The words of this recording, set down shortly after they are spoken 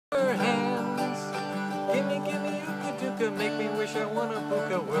puka make me wish I won a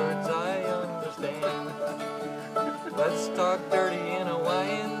puka, words I understand. Let's talk dirty in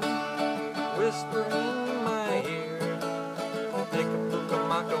Hawaiian, whisper in my ear. Take a puka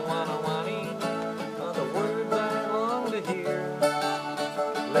maka wana wani, are the words I long to hear.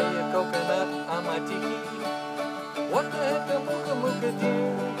 Lay a coconut on my tiki, what the heck a muka muka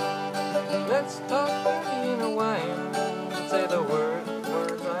dear. Let's talk dirty in Hawaiian, say the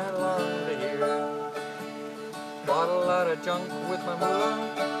words I long to hear. Bought a lot of junk with my moolah,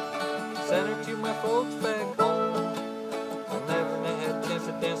 sent her to my folks back home. I never had a chance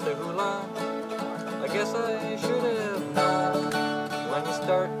to dance the hula, I guess I should have known. When you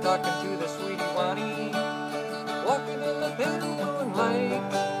start talking to the sweetie wani, walking in the pale moonlight,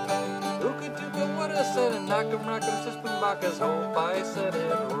 Uka-tuka, what I said, and knock-em, rock-em, sispin bakas, hope I said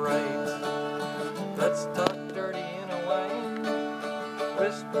it right. Let's talk dirty in Hawaiian,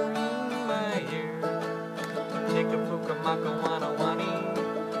 whisper in my ear. Take a puka maka wana wani,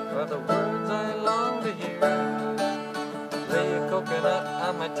 are the words I long to hear. Lay a coconut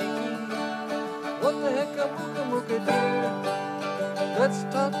on my tiki, what the heck a muka muka dear. Let's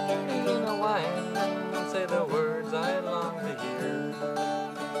talk